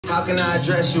How can I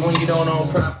address you when you don't own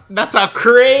prop? That's a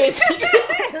crazy.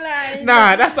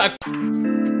 Nah, that's a.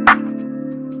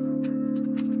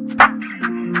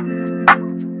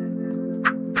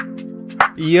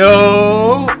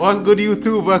 Yo, what's good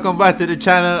YouTube? Welcome back to the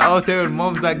channel. Out there with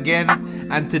Mums again,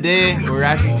 and today we're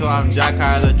reacting to Jack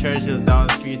Harlow, Churchill down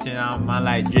featuring man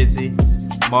like Drizzy.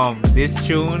 Mom, this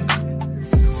tune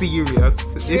serious.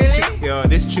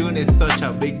 This tune is such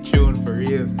a big tune for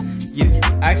real.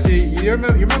 You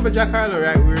remember Jack Harlow,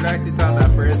 right? We were reacting to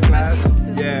that first class.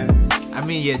 Yeah, I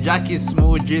mean, yeah, Jack is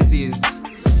smooth, Drizzy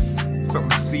is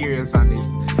something serious on this.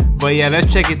 But yeah,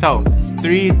 let's check it out.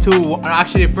 3, 2, 1.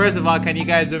 Actually, first of all, can you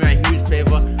guys do me a huge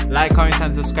favor? Like, comment,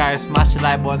 and subscribe. Smash the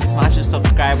like button, smash the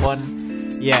subscribe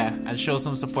button. Yeah, and show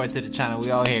some support to the channel.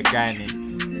 We all here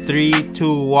grinding. 3,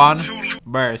 2, 1.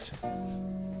 Burst.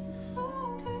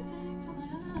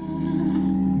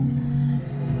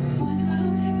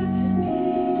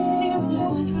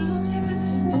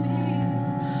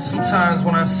 Sometimes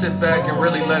when I sit back and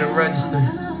really let it register,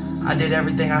 I did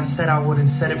everything I said I would and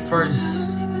said it first.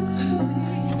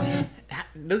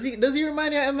 Does he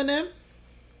remind you of Eminem?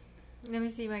 Let me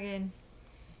see him again.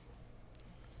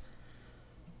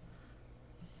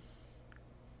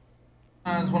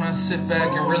 Sometimes when I sit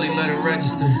back and really let it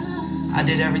register, I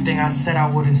did everything I said I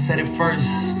would and said it first.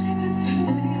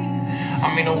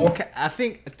 I mean, I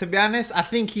think, to be honest, I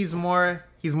think he's more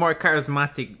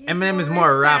charismatic. He's Eminem is more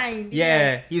more rap. refined, Yeah,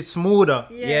 yes. he's smoother.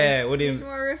 Yes, yeah, with him. he's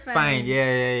more refined. Fine.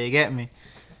 Yeah, you get me.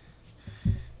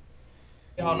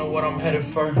 y'all know what I'm headed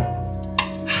for.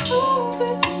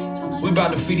 We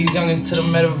about to feed these youngins to the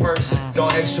metaverse.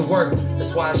 Don't extra work.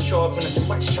 That's why I show up in a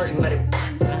sweatshirt and let it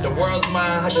burn. The world's mine,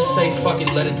 I just say fuck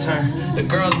it, let it turn. The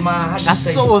girl's mine, I just That's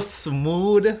say so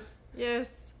smooth. Yes,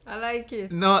 I like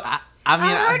it. No, I mean,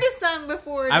 I've heard this song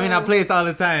before. I mean, I though. play it all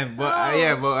the time, but Oh.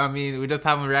 yeah, but I mean, we just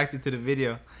haven't reacted to the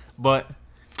video. But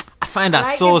I find that I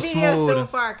like so the video smooth. so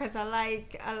far because I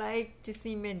like to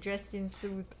see men dressed in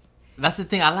suits. That's the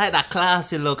thing. I like that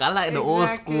classy look. I like the old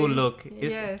Exactly. school look.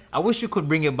 Yes. I wish you could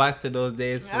bring it back to those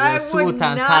days. For I real. Suit would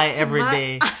and not tie every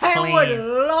day. I Clean. would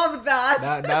love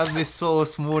that. That would be so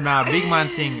smooth now. Big man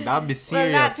thing. That would be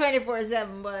serious. Well, not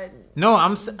 24/7, but No,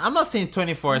 I'm not saying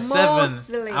 24/7.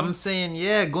 Mostly. I'm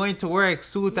saying going to work,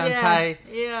 suit and tie.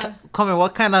 Yeah. Come on,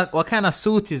 what kind of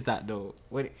suit is that though?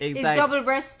 It's like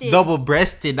double-breasted. Double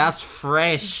breasted. That's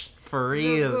fresh for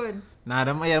real. Good. Nah,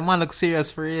 the man look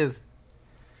serious for real.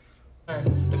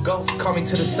 The ghost called me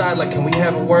to the side like, can we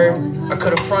have a word? I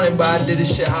could have fronted, but I did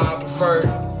this shit how I preferred.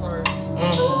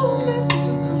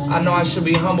 I know I should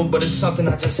be humble, but it's something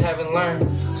I just haven't learned.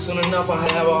 Soon enough I'll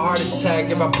have a heart attack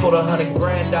if I pull 100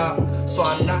 grand out. So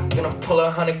I'm not gonna pull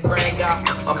 100 grand out.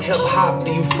 I'm hip hop,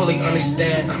 do you fully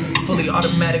understand? I'm fully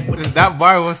automatic with it. That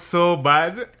bar was so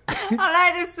bad.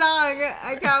 I like the song.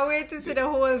 I can't wait to see the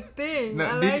whole thing. No,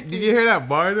 I did like you hear that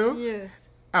bar though? Yes.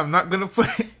 I'm not gonna put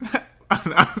it.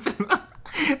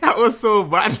 That was so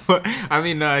bad, but I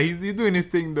mean, he's doing his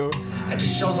thing though. At the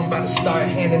shows I'm about to start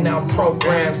handing out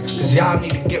programs, cause y'all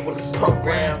need to get with the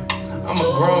program. I'm a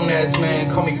grown ass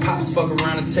man, call me Pops, fuck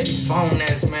around and take your phone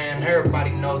ass man.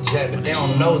 Everybody know Jack, but they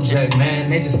don't know Jack, man.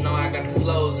 They just know I got the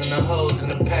flows and the hoes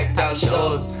and the packed out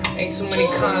shows. Ain't too many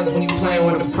cons when you playing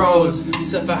with the pros,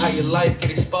 except for how your life get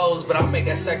exposed. But I'll make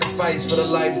that sacrifice for the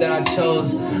life that I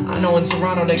chose. I know in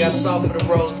Toronto they got salt for the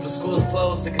roads, but school's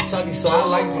closed in Kentucky, so I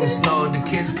like when it snowed. The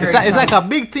kids carry It's like a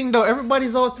big thing though.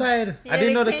 Everybody's outside. Yeah, I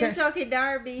didn't know the the Kentucky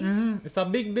Derby. It's a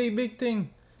big thing.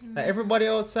 Like everybody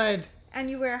outside. And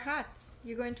you wear hats.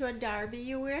 You go into a derby,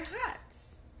 you wear hats.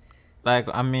 Like,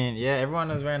 I mean, yeah, everyone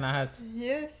was wearing a hat.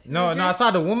 Yes. No, I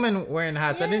saw the women wearing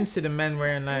hats. I didn't Yes. see the men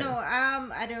wearing like. No,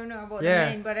 I don't know about the Yeah,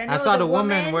 men, but I know I saw the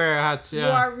women women wear hats. You Yeah.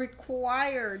 are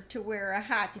required to wear a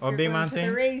hat if Oh, you're big going man to thing?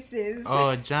 the races.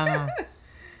 Oh, Jano.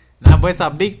 Nah, but it's a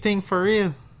big thing for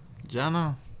real.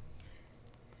 Jano.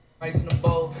 Ice in the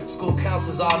bowl. School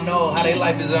counselors all know how they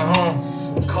life is at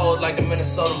home. Cold like the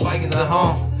Minnesota Vikings at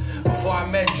home. Before I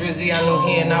met Drizzy, I knew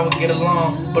he and I would get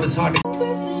along, but it's hard to.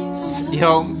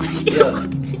 Yo.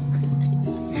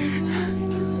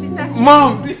 This actually,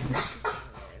 Mom.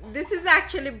 this is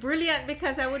actually brilliant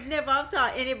because I would never have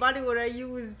thought anybody would have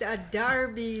used a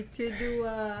derby to do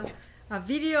a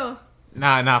video.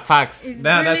 Nah, facts. It's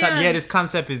Yeah, this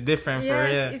concept is different for Yes,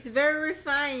 real. it's very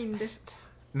refined.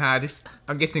 Nah,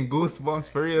 I'm getting goosebumps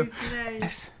for real. It's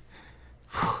nice.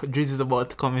 Drizzy is about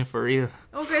to come in for real.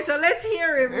 Okay, so let's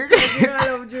hear him because you know I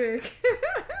love Drake.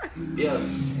 Yeah.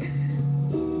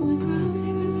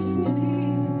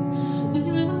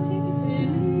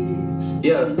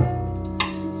 Yeah.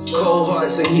 Cold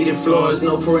hearts and heated floors,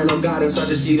 no parental guidance, I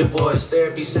just see the voice.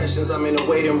 Therapy sessions, I'm in the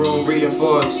waiting room reading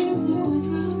Forbes.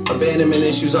 abandonment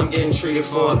issues I'm getting treated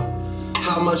for.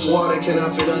 How much water can I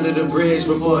fit under the bridge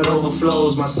before it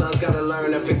overflows? My son's gotta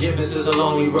learn that forgiveness is a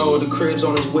lonely road. The crib's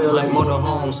on his wheel like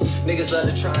motorhomes. Niggas love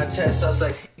to try and test us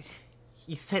like...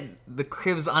 He said the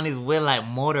crib's on his wheel like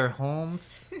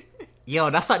motorhomes. Yo,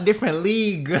 that's a different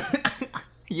league.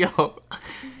 Yo.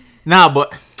 Nah,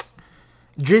 but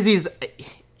Drizzy's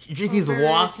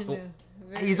walking.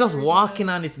 He's just walking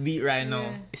on his beat right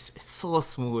now. It's so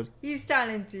smooth. He's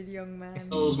talented, young man.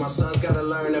 My son's gotta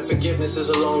learn that forgiveness is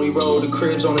a lonely road. The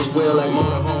crib's on his wheel like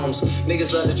motorhomes.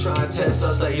 Niggas love to try and test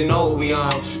us like you know what we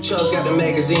on. Chubb's got the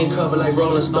magazine cover like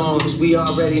Rolling Stones. We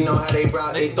already know how they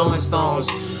rock, they throwing stones.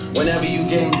 Whenever you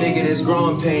getting bigger, there's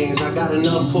growing pains. I got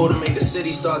enough pull to make the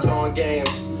city start throwing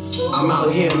games. I'm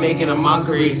out here making a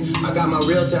mockery. I got my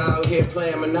realtor out here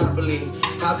playing Monopoly.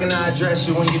 How can I address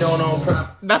you when you don't own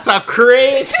property? That's a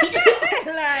crazy...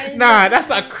 Nah, that's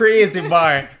a crazy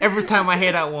bar. Every time I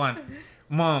hear that one.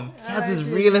 Mom, he has his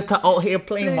realtor out here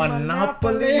playing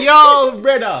Monopoly. Yo,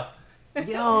 brother.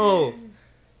 Yo.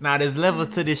 Nah, there's levels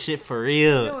to this shit for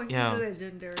real. No, he's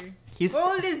legendary. He's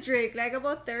How old is Drake? Like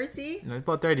about 30? No,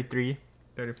 about 33.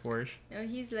 34-ish. No,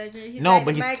 he's legendary. He's no, like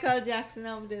but he's Michael Jackson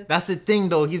of this. That's the thing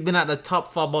though. He's been at the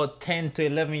top for about 10 to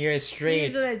 11 years straight.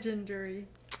 He's legendary.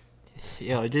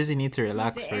 Yo, Drizzy needs to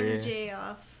relax he's for the real. MJ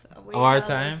of our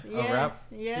time? Yes, Of rap?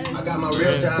 yes. I got my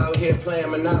realtor out here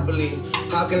playing Monopoly.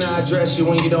 How can I address you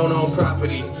when you don't own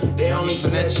property? They only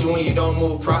finesse you when you don't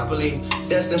move properly.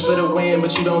 Destined for the win,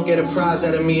 but you don't get a prize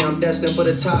out of me. I'm destined for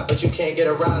the top, but you can't get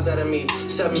a rise out of me.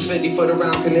 750 for the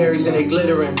round canaries and they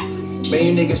glittering. Man,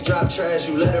 you niggas drop trash,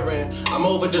 you littering. I'm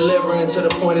over delivering to the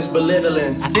point it's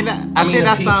belittling. I think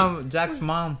that's Jack's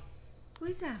mom. Who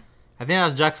is that? I think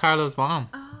that's Jack's Harlow's mom.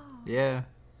 Oh. Yeah.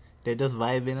 They're just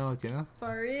vibing out, you know?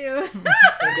 For real.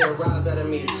 They get a rise out of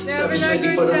me.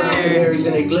 750 for the round canaries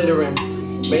and they glittering.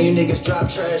 Man, you niggas drop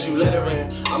trash, you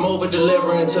littering. I'm over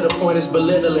delivering to the point it's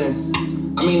belittling.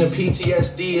 I mean, the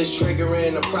PTSD is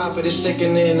triggering, the profit is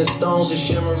sickening, the stones are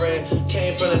shimmering.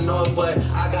 Came from the north, but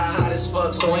I got hot as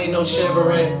fuck, so ain't no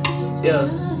shivering. Yeah.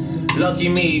 Lucky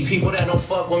me, people that don't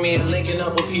fuck with me and linking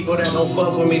up with people that don't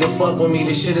fuck with me to fuck with me.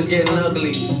 This shit is getting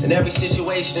ugly. And every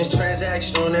situation is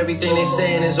transactional, and everything they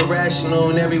saying is irrational,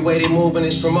 and every way they moving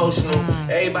is promotional.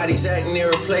 Everybody's acting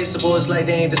irreplaceable, it's like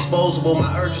they ain't disposable.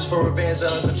 My urges for revenge are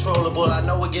uncontrollable. I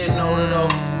know we're getting older though.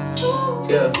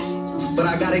 Yeah. But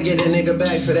I gotta get a nigga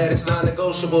back for that. It's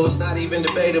non-negotiable, it's not even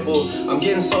debatable. I'm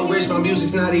getting so rich, my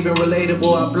music's not even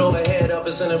relatable. I blow her head up,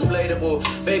 it's an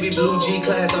inflatable. Baby blue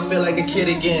G-class, I feel like a kid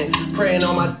again. Praying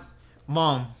on my...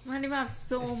 Mom. Man, you have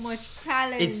so much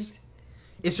talent.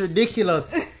 It's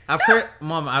ridiculous. I've heard,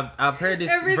 Mom, I've heard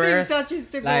this verse touches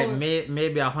to like gold.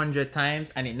 maybe 100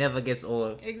 times and it never gets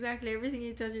old. Exactly, everything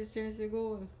he touches turns to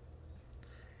gold.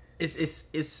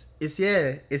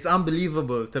 It's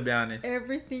unbelievable, to be honest.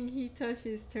 Everything he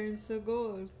touches turns to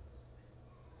gold.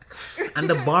 And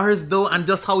the bars though, and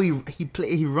just how he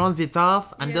runs it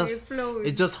off, and Yeah, just it flows.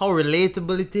 it's just how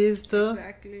relatable it is too.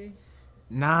 Exactly.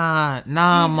 Nah, He's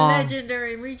mom.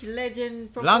 legendary, reached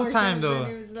legend proportions. Long time, though.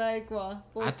 When he was like what?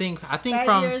 I think 5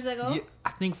 from years ago?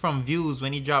 I think from Views,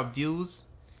 when he dropped Views,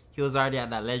 he was already at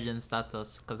that legend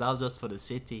status, because that was just for the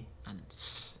city, and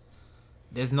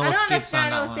there's no I don't skips on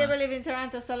understand that how one. Sable live in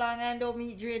Toronto so long and don't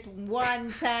meet Drake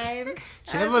one time.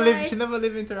 She never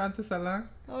lived in Toronto so long.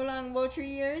 How long? About 3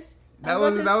 years? That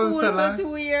was was school so about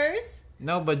long. 2 years.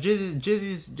 No, but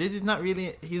Jizzy's not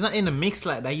really. He's not in the mix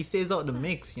like that. He stays out the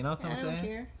mix. You know what I'm I don't saying?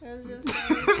 care. I was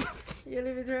just you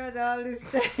live in Toronto all this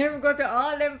time. Go to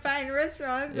all them fine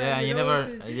restaurants. Yeah, and you don't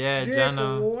never. see Yeah, Drake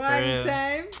Jano. for one real.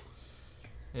 time.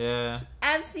 Yeah.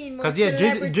 I've seen more Cause yeah,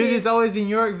 celebrities. Drizzy's always in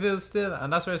Yorkville still,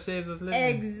 and that's where Saves was living.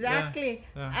 Exactly.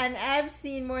 Yeah. And I've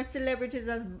seen more celebrities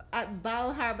at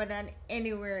Bal Harbour than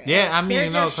anywhere Yeah, else. I mean, they're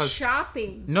you know, just 'cause-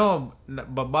 shopping. No,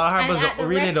 but Bal Harbor's at the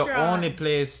really the restaurant. only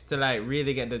place to like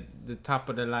really get the top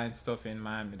of the line stuff in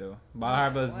Miami though. Bal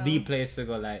Harbor's wow. the place to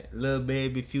go. Like Lil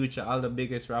Baby, Future, all the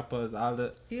biggest rappers, all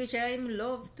the Future, I'm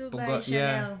love to buy But,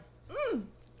 yeah. Chanel.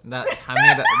 that. I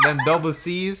mean, them double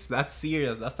C's. That's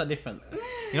serious. That's a different.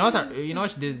 You know what? You know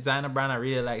which designer brand I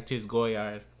really like too is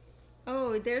Goyard.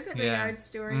 Oh, there's a Goyard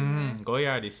store in there.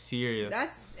 Goyard is serious.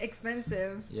 That's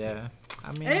expensive. Yeah.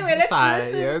 I mean, Anyway, it's let's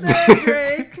alright, listen to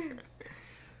Drake.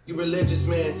 You religious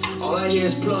man. All I hear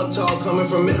is plug talk coming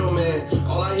from middleman.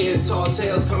 All I hear is tall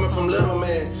tales coming from little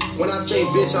man. When I say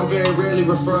bitch, I'm very rarely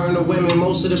referring to women.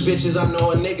 Most of the bitches I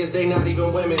know are niggas, they not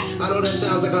even women. I know that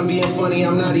sounds like I'm being funny,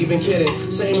 I'm not even kidding.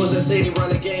 Same ones that say they run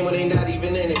the game when they not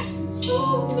even in it.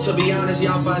 To be honest,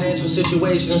 y'all financial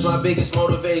situation is my biggest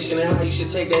motivation. And how you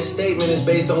should take that statement is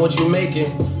based on what you're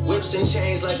making. Whips and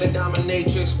chains like a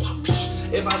dominatrix.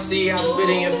 If I see you, I spit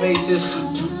in your faces.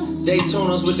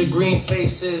 Daytonas with the green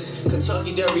faces.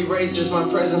 Kentucky Derby races. My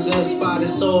presence in the spot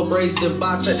is so abrasive.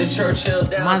 Box at the Churchill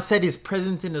down. Man said his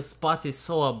presence in the spot is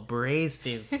so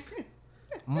abrasive.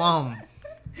 Mom.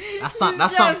 That's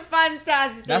just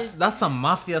fantastic. That's some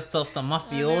mafia stuff, some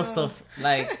mafioso stuff.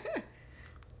 Like,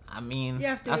 I mean, you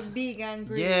have to be big and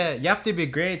great. Yeah, you have to be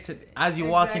great as you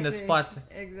walk in the spot.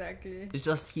 Exactly. It's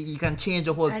just he can change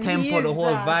the whole And tempo, the whole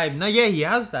that. vibe. No, yeah, he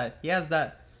has that. He has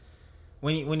that.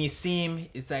 When you see him,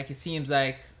 it's like it seems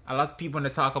like a lot of people when they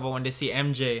talk about when they see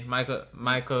MJ,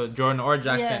 Michael Jordan or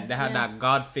Jackson, they had that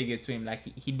God figure to him. Like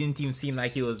he didn't even seem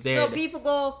like he was there. So people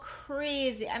go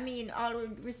crazy. I mean, all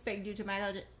respect due to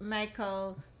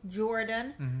Michael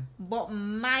Jordan, but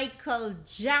Michael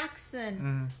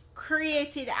Jackson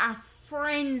created a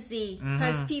frenzy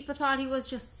because people thought he was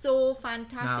just so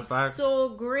fantastic, so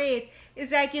great. It's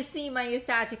like you see him and you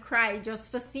start to cry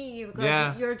just for seeing you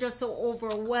because you're just so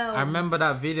overwhelmed. I remember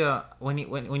that video when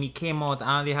he came out.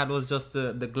 All he had was just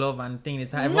the glove and thing.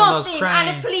 Everyone Nothing was crying.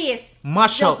 and the place.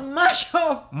 Mash up. Mash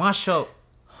up.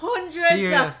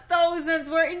 Hundreds of thousands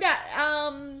were in that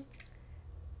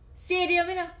stadium,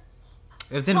 you know.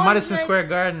 It was in Madison Square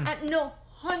Garden. No,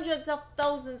 hundreds of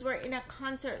thousands were in a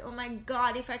concert. Oh my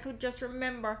God, if I could just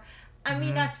remember. I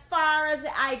mean, as far as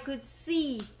the eye could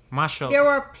see, there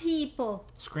were people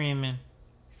screaming,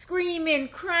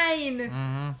 crying,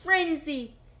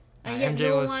 frenzy, and yet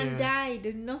no one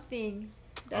died. Nothing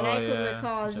that I could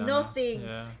recall. Nothing.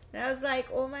 Yeah. And I was like,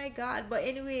 oh my God. But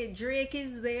anyway, Drake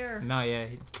is there. No, yeah,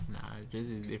 this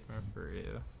is different for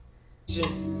real. Yeah,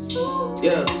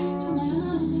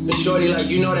 the shorty like,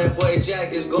 you know that boy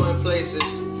Jack is going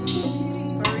places.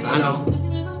 I know.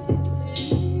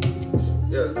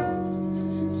 Yeah.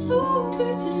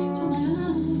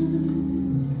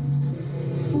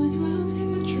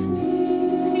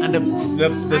 And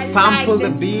the sample,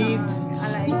 like the beat. I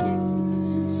like it.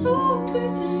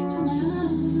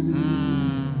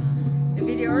 The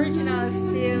video original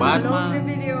still. Bad love man.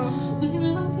 the video.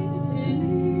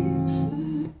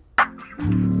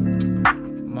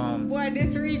 Mom. Boy,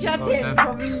 this reach a 10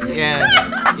 for me.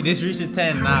 Yeah, it just reached a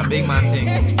 10. Nah, big man thing.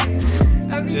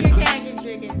 I mean, you can't give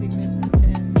Drake anything less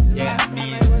than 10. Yeah, I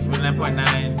mean, it was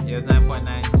 9.9. It was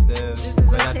 9.9 still. This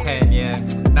is a 10, yeah.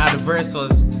 Now the verse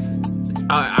was...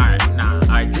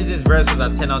 Alright, this verse was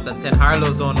a 10 out of 10.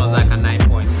 Harlow's zone was like a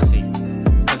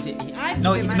 9.6.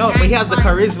 No, but he has the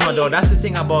charisma though. That's the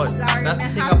thing about him.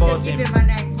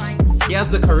 He has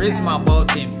the charisma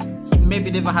about him. He maybe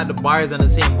never had the bars and the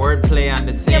same wordplay and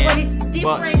the same. Yeah, but it's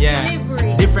different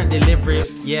delivery. Different delivery.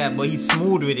 Yeah, but he's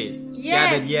smooth with it.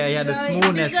 Yes. He had the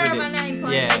smoothness with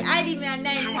it. Yeah. I give him a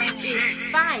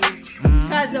 9.85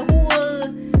 because the whole,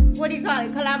 what do you call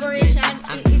it, collaboration,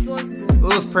 it was good. It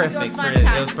was perfect. It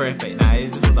was perfect. Nah, it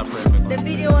was a perfect one. The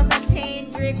video was a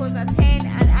 10, Drake was a 10,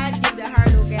 and I'd give the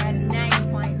Harlow guy a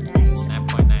 9.9.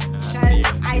 9.9. Because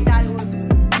I thought it was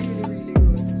really, really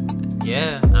good.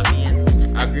 Yeah, I mean,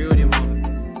 I agree with you, Mom.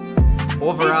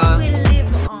 Overall, this will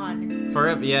live on.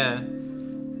 Forever, yeah.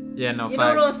 Yeah, no, you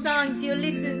facts. know those songs you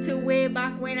listen to way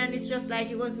back when and it's just like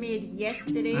it was made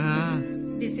yesterday?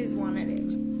 This is one of them.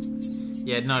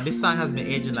 Yeah, no, this song has been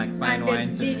aging like fine wine.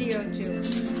 And the video too.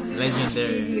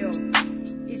 Legendary. Video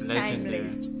is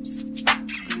timeless.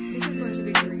 This is going to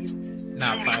be great.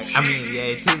 Nah, facts. I mean, yeah,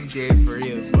 it is great for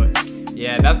real, but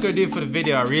yeah, that's gonna do it for the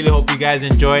video. I really hope you guys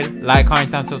enjoyed. Like,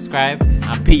 comment, and subscribe,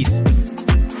 and peace.